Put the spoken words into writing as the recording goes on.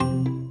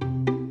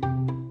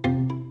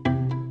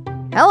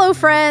Hello,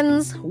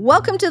 friends.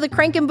 Welcome to the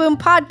Crank and Boom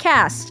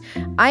podcast.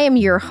 I am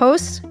your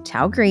host,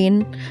 Tao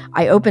Green.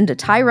 I opened a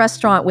Thai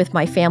restaurant with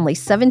my family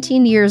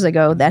 17 years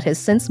ago that has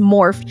since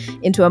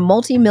morphed into a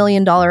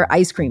multi-million-dollar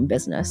ice cream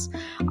business.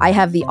 I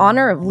have the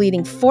honor of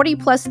leading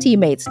 40-plus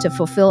teammates to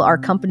fulfill our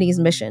company's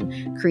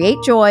mission, create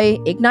joy,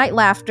 ignite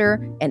laughter,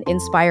 and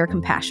inspire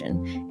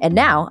compassion. And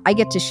now I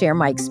get to share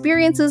my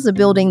experiences of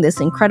building this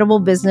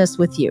incredible business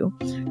with you.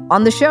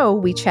 On the show,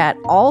 we chat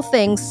all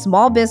things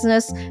small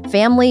business,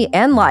 family,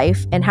 and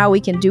life, and how we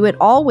can do it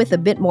all with a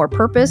bit more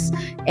purpose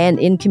and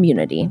in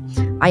community.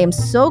 I am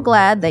so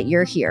glad that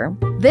you're here.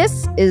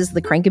 This is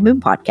the Crank and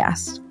Boom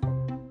podcast.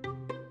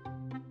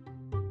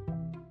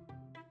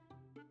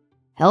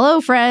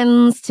 Hello,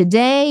 friends.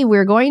 Today,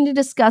 we're going to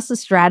discuss a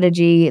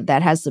strategy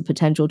that has the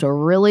potential to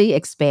really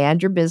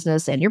expand your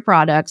business and your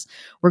products.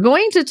 We're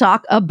going to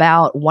talk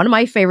about one of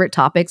my favorite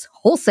topics,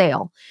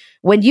 wholesale.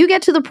 When you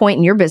get to the point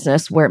in your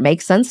business where it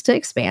makes sense to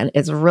expand,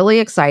 it's really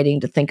exciting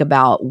to think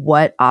about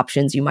what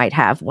options you might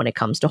have when it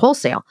comes to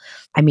wholesale.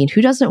 I mean,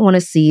 who doesn't want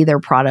to see their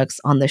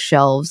products on the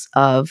shelves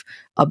of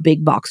a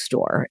big box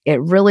store?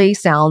 It really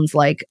sounds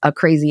like a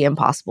crazy,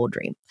 impossible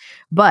dream.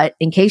 But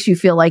in case you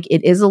feel like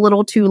it is a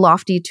little too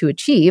lofty to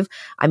achieve,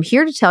 I'm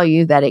here to tell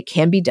you that it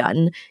can be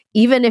done,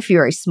 even if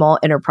you're a small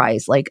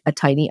enterprise like a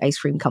tiny ice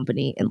cream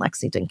company in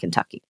Lexington,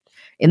 Kentucky.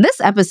 In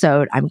this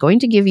episode, I'm going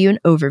to give you an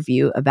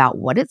overview about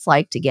what it's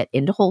like to get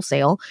into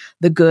wholesale,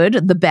 the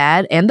good, the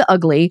bad, and the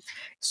ugly.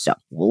 So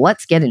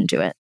let's get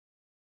into it.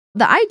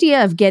 The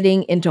idea of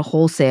getting into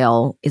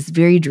wholesale is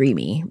very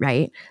dreamy,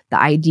 right? The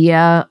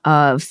idea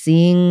of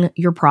seeing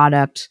your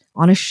product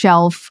on a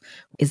shelf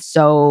is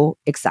so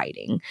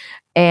exciting.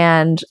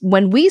 And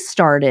when we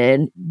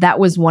started, that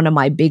was one of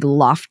my big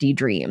lofty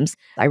dreams.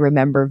 I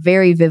remember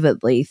very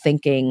vividly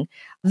thinking,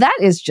 that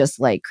is just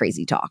like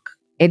crazy talk.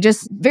 It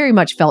just very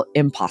much felt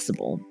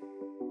impossible.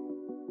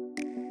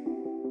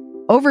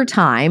 Over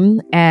time,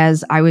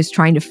 as I was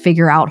trying to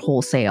figure out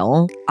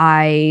wholesale,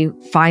 I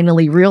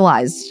finally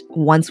realized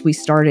once we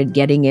started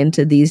getting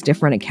into these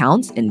different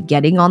accounts and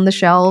getting on the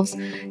shelves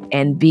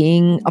and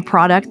being a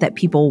product that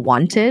people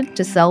wanted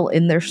to sell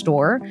in their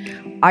store,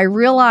 I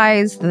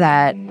realized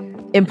that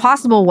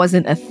impossible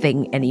wasn't a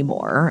thing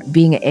anymore.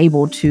 Being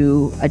able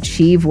to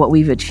achieve what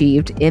we've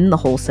achieved in the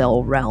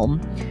wholesale realm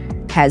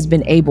has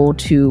been able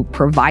to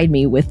provide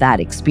me with that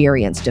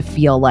experience to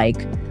feel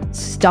like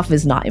stuff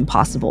is not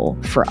impossible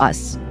for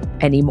us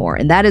anymore.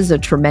 And that is a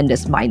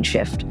tremendous mind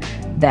shift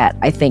that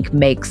I think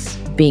makes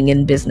being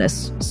in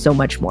business so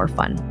much more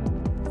fun.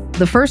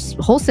 The first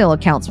wholesale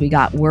accounts we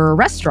got were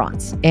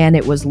restaurants, and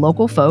it was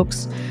local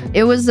folks.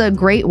 It was a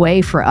great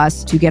way for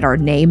us to get our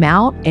name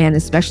out, and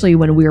especially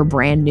when we were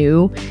brand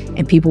new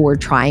and people were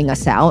trying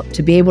us out,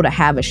 to be able to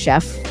have a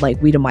chef like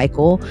Weta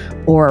Michael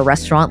or a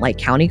restaurant like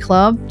County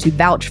Club to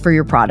vouch for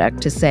your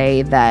product, to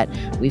say that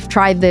we've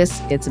tried this,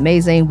 it's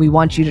amazing, we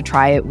want you to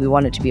try it, we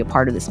want it to be a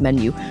part of this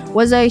menu,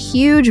 was a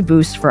huge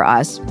boost for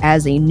us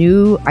as a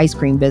new ice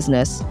cream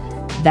business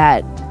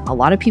that a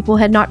lot of people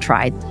had not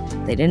tried.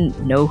 They didn't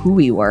know who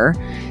we were.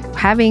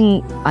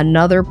 Having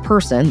another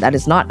person that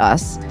is not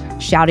us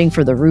shouting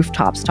for the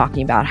rooftops,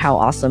 talking about how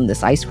awesome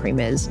this ice cream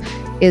is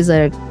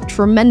a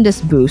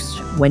tremendous boost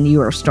when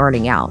you are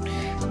starting out.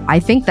 I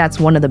think that's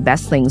one of the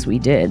best things we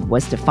did,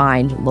 was to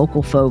find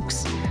local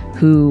folks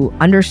who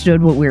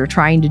understood what we were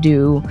trying to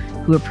do,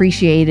 who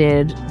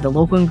appreciated the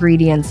local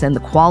ingredients and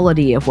the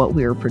quality of what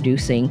we were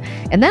producing,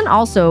 and then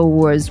also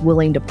was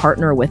willing to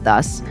partner with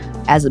us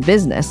as a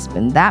business.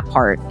 And that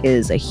part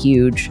is a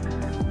huge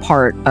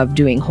part of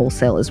doing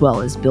wholesale, as well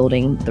as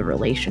building the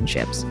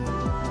relationships.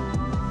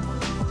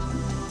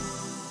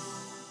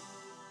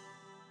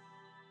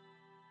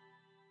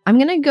 I'm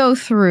going to go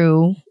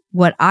through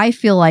what I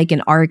feel like in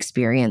our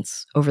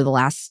experience over the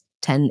last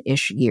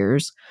 10-ish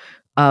years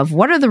of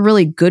what are the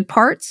really good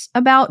parts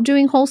about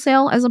doing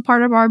wholesale as a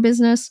part of our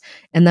business,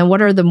 and then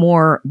what are the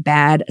more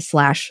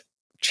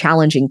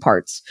bad/challenging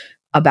parts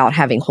about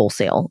having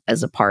wholesale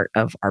as a part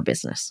of our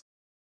business.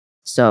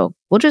 So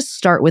we'll just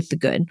start with the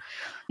good.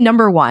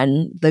 Number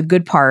one, the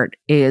good part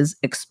is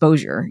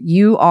exposure.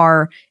 You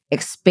are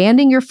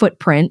expanding your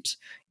footprint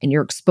and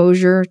your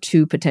exposure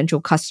to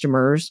potential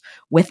customers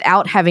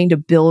without having to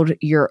build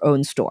your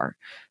own store.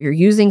 You're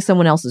using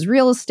someone else's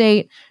real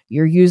estate.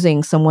 You're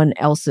using someone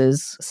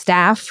else's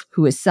staff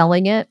who is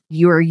selling it.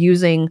 You are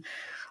using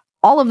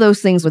all of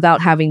those things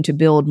without having to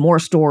build more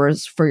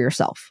stores for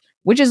yourself,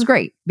 which is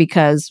great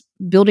because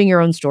building your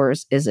own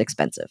stores is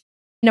expensive.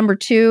 Number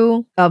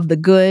two of the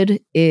good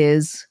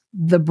is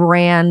the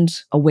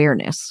brand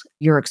awareness,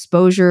 your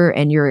exposure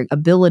and your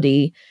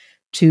ability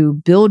to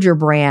build your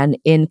brand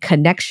in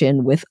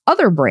connection with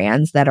other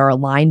brands that are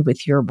aligned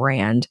with your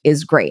brand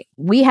is great.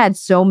 We had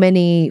so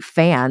many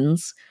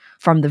fans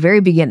from the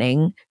very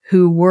beginning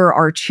who were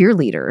our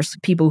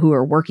cheerleaders, people who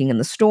are working in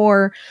the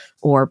store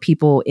or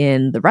people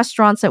in the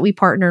restaurants that we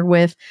partnered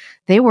with.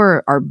 They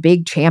were our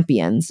big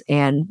champions.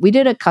 And we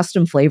did a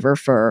custom flavor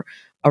for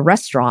a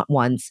restaurant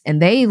once,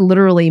 and they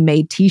literally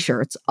made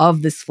t-shirts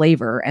of this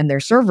flavor, and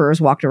their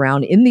servers walked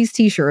around in these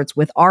t-shirts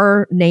with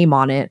our name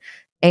on it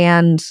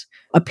and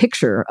a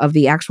picture of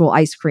the actual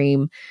ice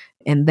cream.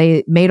 And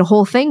they made a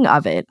whole thing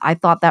of it. I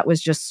thought that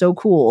was just so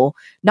cool,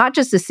 not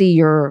just to see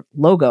your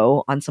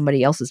logo on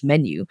somebody else's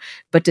menu,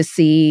 but to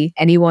see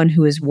anyone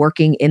who is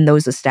working in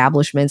those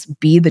establishments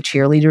be the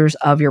cheerleaders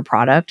of your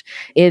product.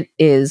 It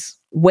is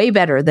way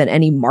better than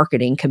any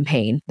marketing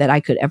campaign that I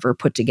could ever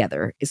put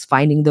together, is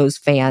finding those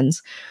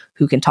fans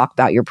who can talk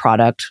about your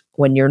product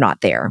when you're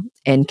not there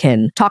and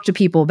can talk to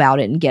people about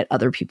it and get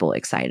other people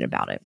excited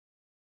about it.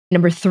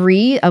 Number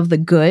 3 of the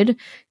good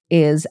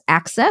is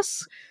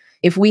access.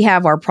 If we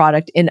have our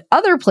product in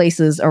other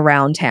places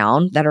around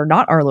town that are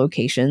not our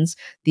locations,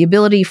 the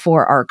ability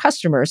for our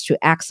customers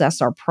to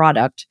access our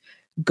product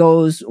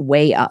goes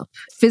way up.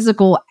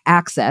 Physical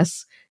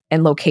access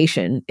and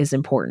location is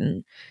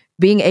important.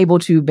 Being able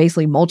to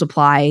basically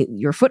multiply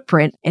your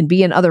footprint and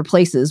be in other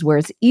places where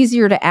it's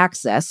easier to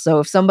access.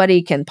 So if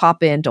somebody can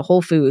pop into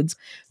Whole Foods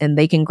and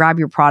they can grab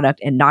your product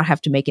and not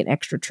have to make an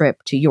extra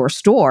trip to your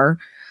store,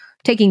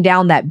 taking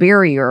down that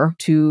barrier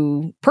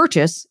to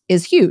purchase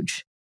is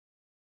huge.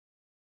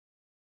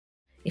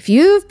 If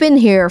you've been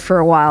here for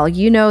a while,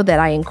 you know that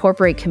I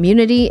incorporate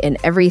community in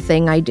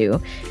everything I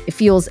do. It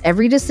fuels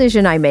every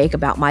decision I make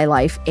about my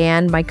life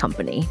and my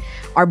company.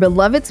 Our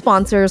beloved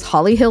sponsors,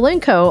 Holly Hill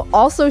 & Co.,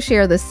 also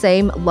share the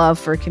same love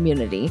for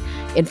community.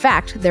 In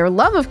fact, their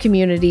love of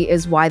community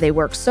is why they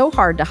work so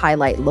hard to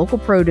highlight local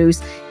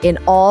produce in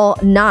all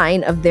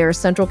 9 of their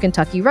Central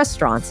Kentucky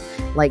restaurants,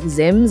 like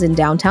Zim's in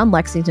downtown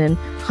Lexington,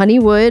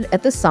 Honeywood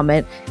at the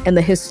Summit, and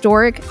the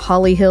historic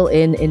Holly Hill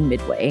Inn in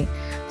Midway.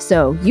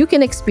 So you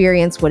can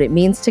experience what it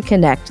means to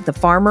connect the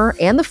farmer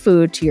and the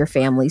food to your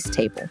family's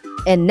table.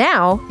 And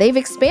now they've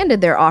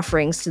expanded their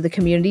offerings to the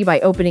community by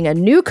opening a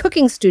new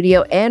cooking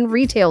studio and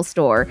retail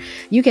store.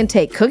 You can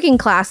take cooking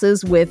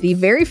classes with the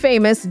very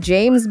famous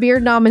James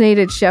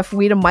Beard-nominated Chef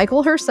Weta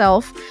Michael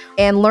herself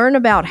and learn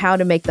about how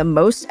to make the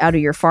most out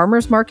of your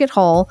farmer's market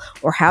haul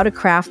or how to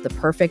craft the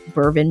perfect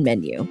bourbon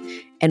menu.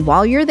 And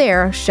while you're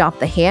there, shop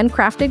the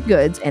handcrafted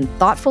goods and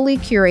thoughtfully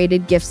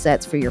curated gift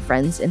sets for your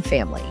friends and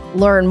family.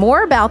 Learn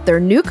more about their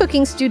new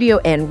cooking studio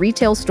and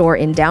retail store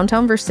in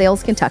downtown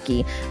Versailles,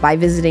 Kentucky by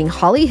visiting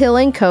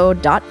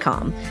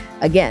hollyhillandco.com.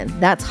 Again,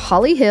 that's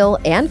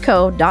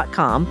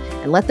hollyhillandco.com,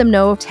 and let them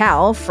know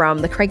Tal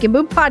from the Crank and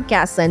Boom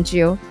podcast sent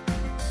you.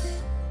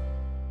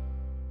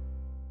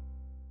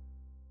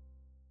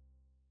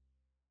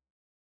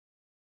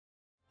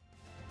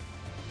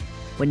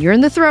 When you're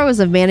in the throes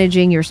of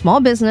managing your small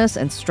business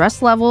and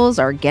stress levels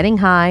are getting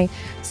high,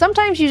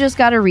 sometimes you just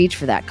got to reach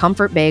for that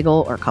comfort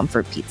bagel or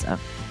comfort pizza.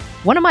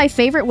 One of my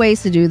favorite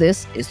ways to do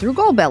this is through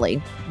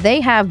Goldbelly. They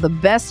have the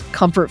best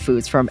comfort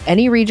foods from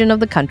any region of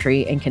the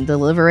country and can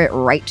deliver it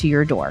right to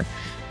your door.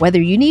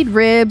 Whether you need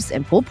ribs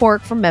and pulled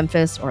pork from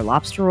Memphis or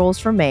lobster rolls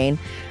from Maine,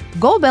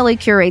 Goldbelly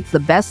curates the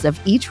best of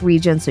each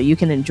region so you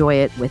can enjoy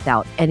it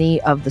without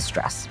any of the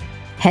stress.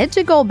 Head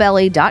to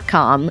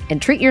goldbelly.com and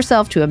treat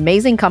yourself to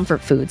amazing comfort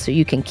food so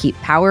you can keep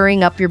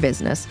powering up your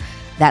business.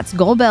 That's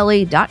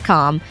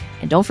goldbelly.com.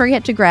 And don't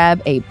forget to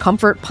grab a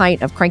comfort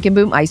pint of Crank and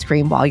Boom ice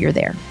cream while you're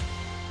there.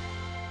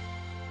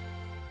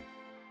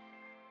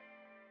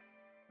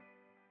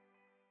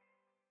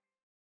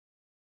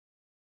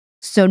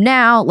 So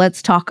now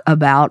let's talk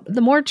about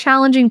the more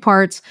challenging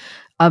parts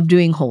of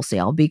doing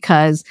wholesale,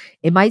 because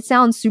it might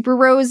sound super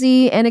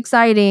rosy and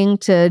exciting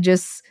to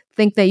just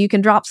think that you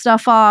can drop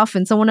stuff off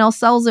and someone else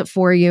sells it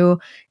for you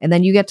and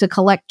then you get to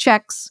collect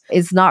checks.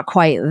 It's not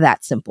quite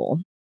that simple.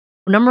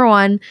 Number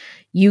 1,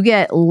 you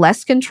get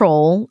less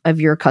control of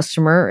your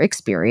customer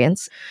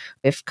experience.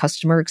 If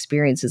customer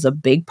experience is a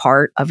big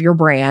part of your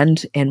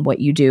brand and what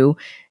you do,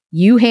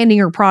 you handing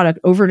your product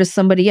over to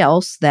somebody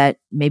else that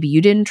maybe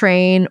you didn't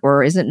train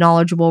or isn't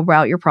knowledgeable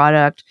about your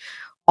product,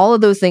 all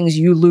of those things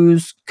you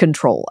lose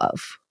control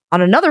of.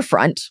 On another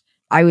front,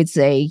 I would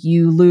say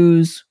you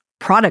lose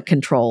product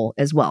control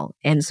as well.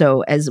 And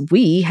so as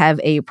we have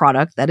a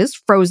product that is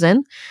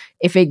frozen,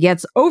 if it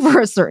gets over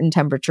a certain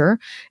temperature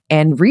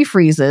and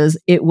refreezes,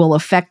 it will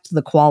affect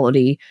the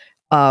quality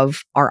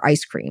of our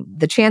ice cream.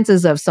 The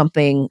chances of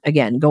something,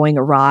 again, going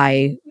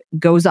awry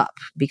goes up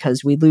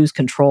because we lose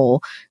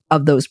control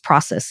of those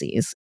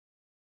processes.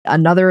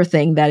 Another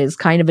thing that is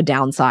kind of a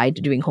downside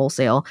to doing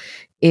wholesale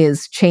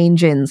is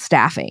change in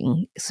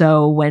staffing.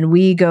 So when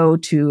we go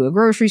to a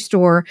grocery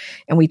store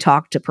and we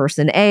talk to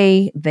person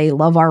A, they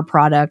love our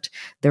product.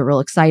 They're real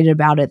excited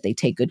about it. They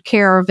take good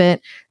care of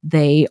it.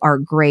 They are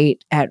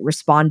great at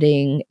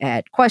responding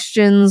at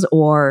questions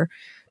or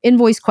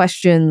invoice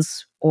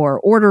questions or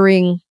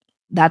ordering.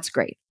 That's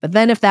great. But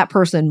then if that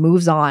person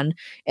moves on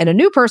and a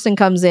new person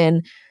comes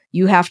in,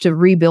 you have to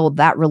rebuild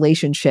that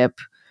relationship,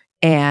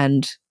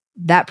 and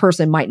that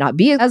person might not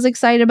be as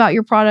excited about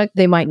your product.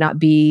 They might not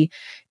be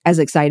as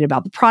excited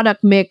about the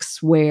product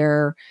mix,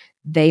 where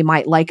they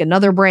might like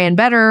another brand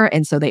better.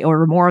 And so they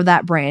order more of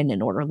that brand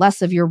and order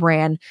less of your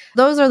brand.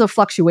 Those are the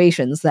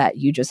fluctuations that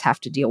you just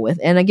have to deal with.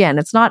 And again,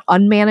 it's not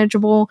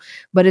unmanageable,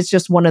 but it's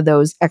just one of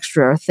those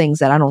extra things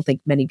that I don't think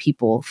many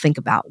people think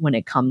about when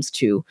it comes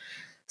to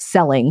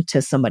selling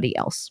to somebody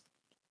else.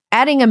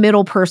 Adding a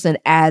middle person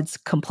adds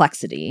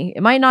complexity.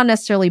 It might not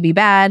necessarily be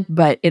bad,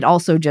 but it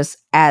also just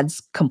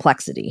adds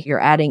complexity. You're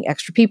adding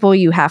extra people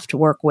you have to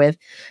work with.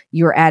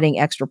 You're adding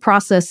extra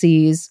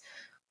processes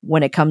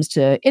when it comes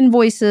to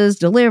invoices,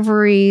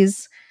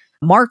 deliveries,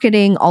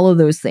 marketing, all of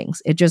those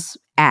things. It just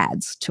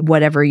adds to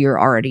whatever you're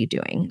already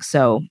doing.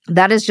 So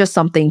that is just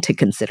something to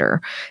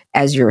consider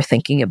as you're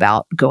thinking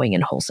about going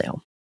in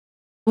wholesale.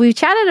 We've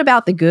chatted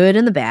about the good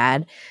and the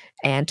bad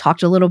and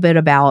talked a little bit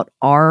about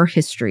our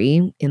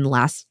history in the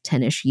last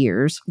 10-ish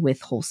years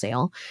with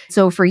wholesale.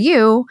 So for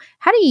you,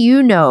 how do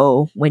you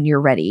know when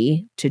you're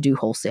ready to do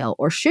wholesale?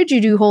 Or should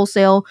you do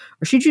wholesale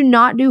or should you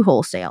not do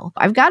wholesale?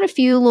 I've got a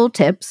few little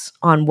tips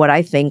on what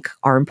I think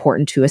are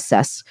important to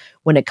assess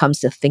when it comes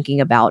to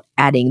thinking about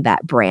adding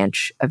that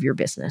branch of your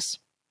business.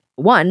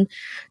 One,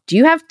 do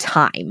you have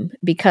time?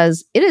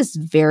 Because it is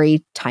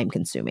very time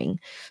consuming.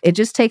 It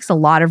just takes a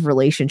lot of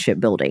relationship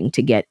building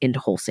to get into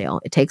wholesale.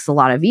 It takes a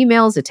lot of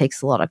emails. It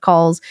takes a lot of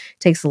calls. It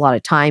takes a lot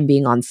of time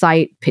being on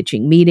site,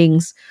 pitching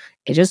meetings.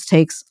 It just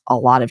takes a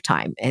lot of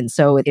time. And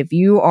so if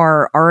you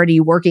are already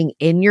working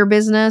in your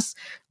business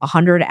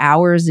 100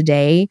 hours a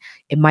day,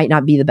 it might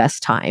not be the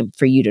best time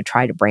for you to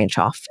try to branch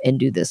off and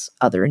do this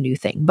other new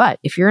thing. But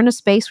if you're in a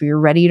space where you're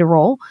ready to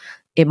roll,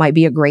 it might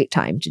be a great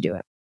time to do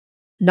it.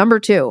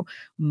 Number two,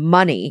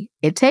 money.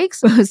 It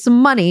takes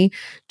some money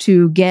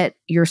to get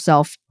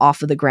yourself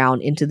off of the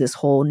ground into this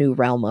whole new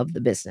realm of the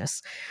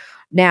business.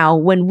 Now,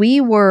 when we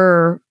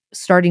were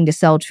starting to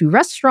sell to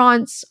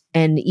restaurants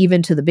and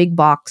even to the big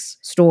box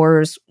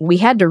stores, we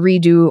had to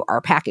redo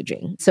our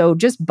packaging. So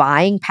just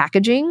buying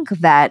packaging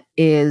that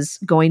is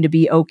going to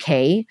be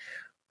okay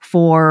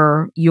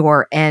for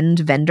your end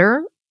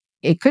vendor,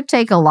 it could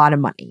take a lot of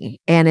money.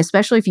 And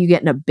especially if you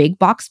get in a big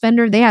box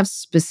vendor, they have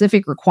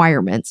specific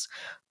requirements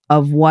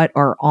of what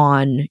are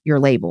on your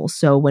label.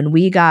 So when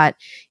we got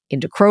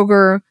into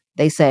Kroger,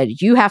 they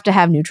said, you have to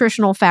have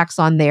nutritional facts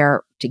on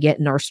there to get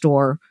in our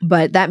store.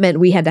 But that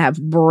meant we had to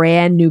have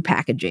brand new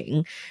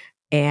packaging.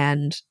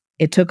 And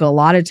it took a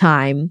lot of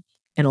time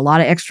and a lot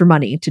of extra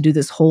money to do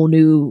this whole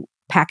new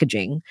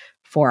packaging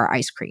for our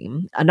ice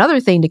cream.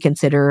 Another thing to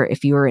consider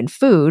if you are in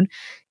food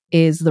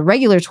is the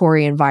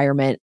regulatory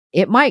environment.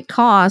 It might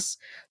cost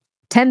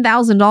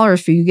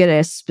 $10,000 for you to get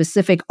a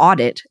specific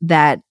audit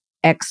that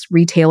X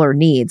retailer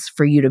needs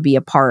for you to be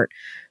a part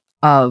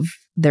of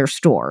their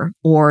store,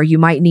 or you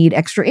might need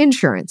extra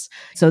insurance.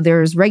 So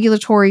there's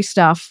regulatory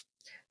stuff,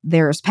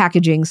 there's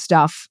packaging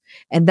stuff,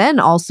 and then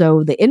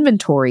also the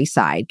inventory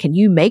side. Can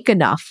you make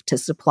enough to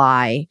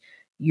supply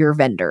your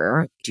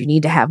vendor? Do you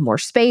need to have more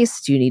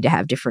space? Do you need to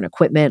have different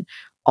equipment?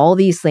 All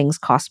these things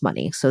cost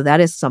money. So that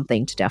is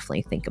something to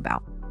definitely think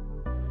about.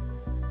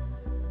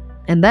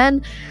 And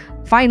then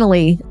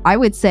finally, I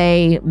would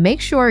say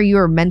make sure you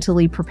are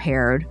mentally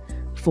prepared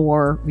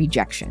for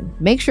rejection.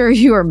 Make sure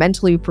you are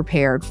mentally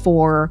prepared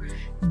for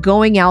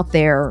going out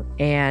there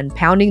and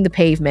pounding the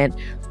pavement,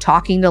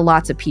 talking to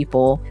lots of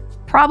people,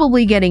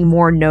 probably getting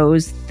more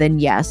no's than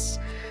yes.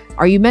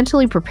 Are you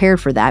mentally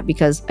prepared for that?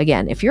 Because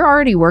again, if you're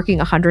already working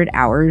 100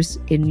 hours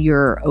in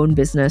your own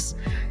business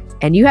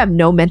and you have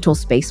no mental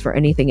space for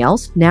anything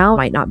else, now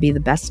might not be the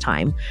best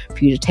time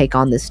for you to take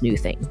on this new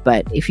thing.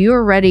 But if you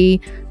are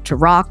ready to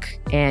rock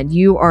and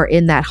you are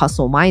in that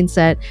hustle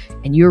mindset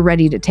and you're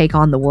ready to take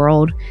on the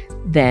world,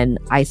 then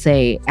I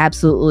say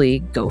absolutely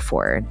go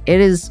for it. It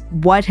is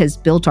what has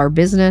built our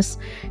business.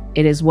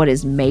 It is what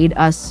has made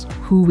us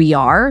who we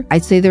are.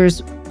 I'd say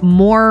there's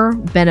more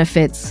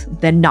benefits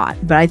than not,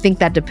 but I think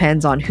that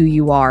depends on who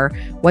you are,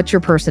 what's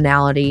your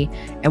personality,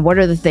 and what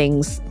are the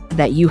things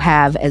that you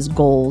have as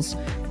goals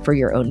for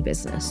your own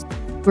business.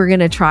 We're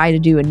going to try to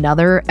do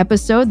another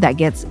episode that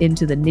gets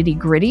into the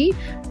nitty-gritty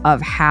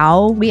of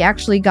how we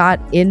actually got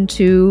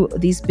into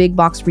these big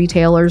box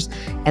retailers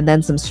and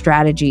then some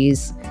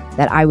strategies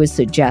that I would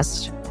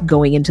suggest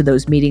going into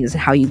those meetings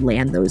and how you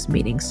land those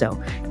meetings.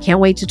 So can't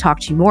wait to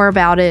talk to you more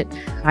about it.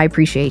 I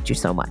appreciate you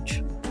so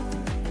much.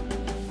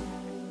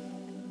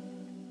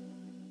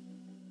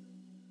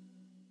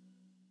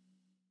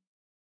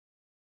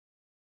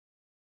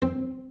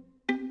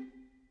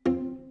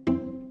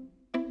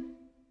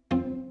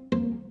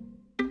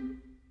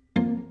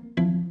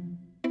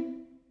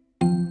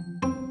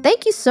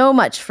 Thank you so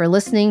much for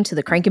listening to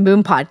the Crank and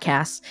Boom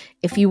podcast.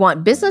 If you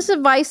want business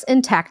advice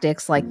and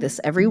tactics like this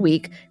every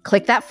week,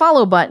 click that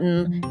follow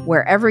button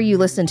wherever you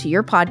listen to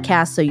your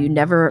podcast so you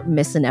never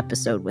miss an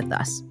episode with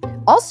us.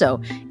 Also,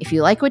 if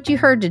you like what you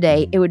heard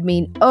today, it would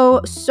mean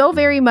so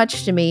very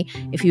much to me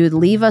if you would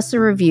leave us a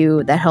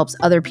review that helps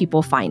other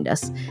people find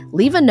us.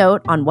 Leave a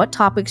note on what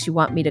topics you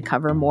want me to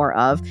cover more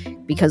of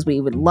because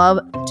we would love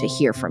to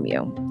hear from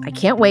you. I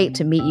can't wait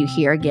to meet you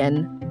here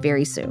again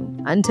very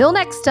soon. Until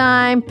next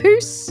time,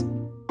 peace.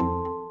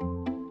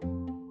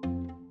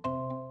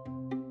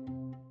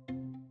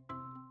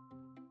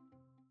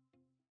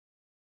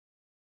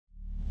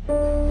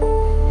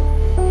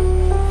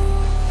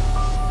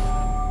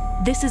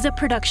 This is a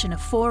production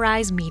of Four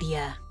Eyes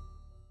Media.